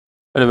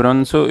Hello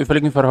everyone, so if you're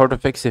looking for how to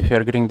fix if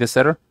you're getting this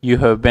error, you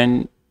have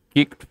been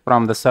kicked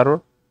from the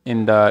server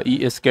in the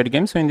ESCAD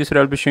game. So in this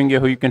video I'll be showing you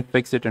how you can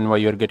fix it and why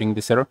you're getting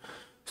this error.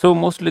 So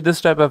mostly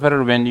this type of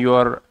error when you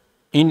are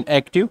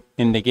inactive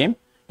in the game,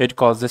 it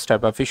causes this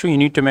type of issue. You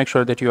need to make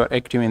sure that you are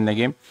active in the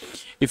game.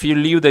 If you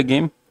leave the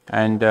game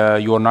and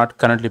you are not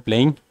currently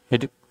playing,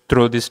 it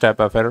throw this type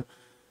of error.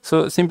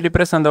 So simply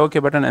press on the OK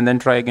button and then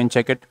try again,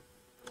 check it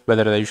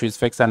whether the issue is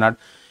fixed or not.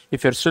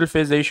 If you're still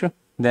face the issue,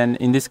 then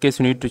in this case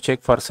you need to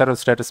check for server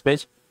status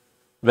page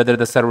whether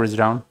the server is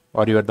down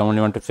or you are the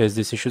only one to face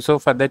this issue. So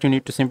for that you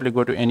need to simply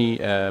go to any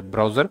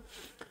browser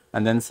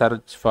and then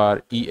search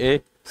for EA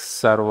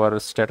server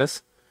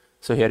status.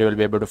 So here you will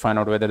be able to find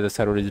out whether the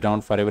server is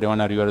down for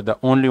everyone or you are the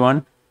only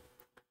one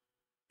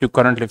to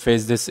currently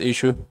face this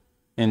issue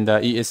in the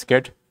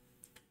ESCAD.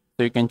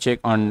 So you can check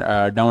on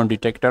down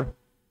detector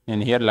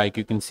in here. Like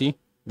you can see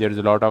there is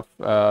a lot of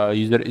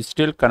user is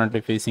still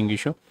currently facing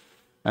issue,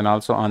 and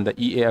also on the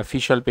EA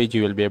official page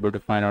you will be able to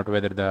find out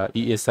whether the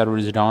EA server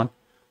is down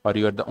or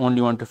you are the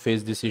only one to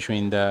face this issue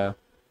in the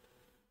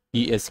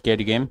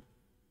ESCAD game.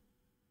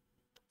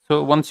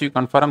 So once you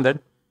confirm that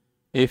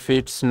if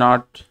it's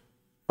not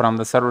from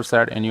the server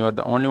side and you are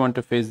the only one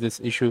to face this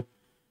issue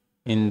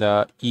in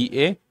the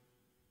EA,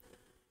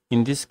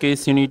 in this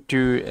case you need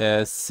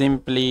to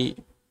simply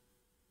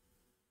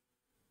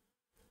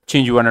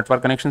change your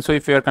network connection. So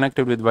if you are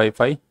connected with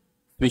Wi-Fi,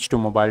 switch to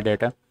mobile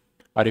data,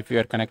 or if you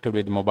are connected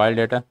with mobile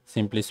data,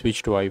 simply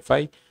switch to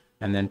Wi-Fi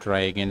and then try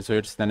again. So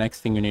it's the next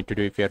thing you need to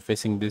do if you are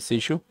facing this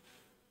issue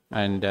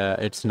and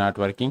it's not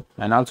working.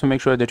 And also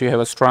make sure that you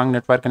have a strong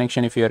network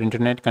connection. If your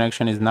internet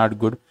connection is not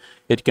good,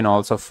 it can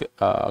also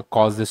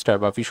cause this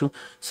type of issue.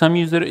 Some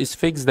user is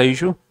fix the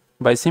issue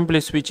by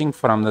simply switching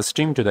from the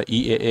Steam to the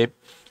EA app.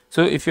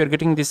 So if you're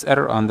getting this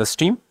error on the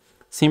Steam,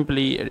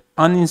 simply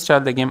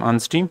uninstall the game on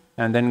Steam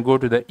and then go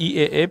to the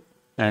EA app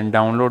and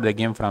download the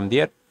game from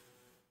there.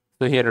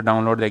 So here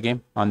download the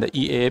game on the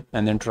EA app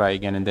and then try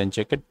again and then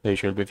check it. They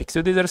should be fixed.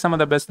 So these are some of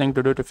the best things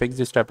to do to fix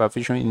this type of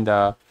issue in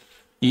the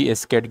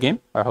ESCAD game.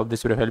 I hope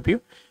this will help you.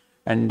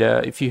 And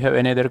if you have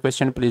any other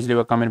question, please leave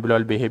a comment below.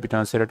 I'll be happy to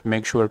answer it.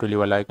 Make sure to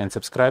leave a like and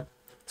subscribe.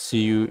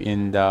 See you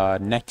in the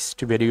next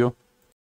video.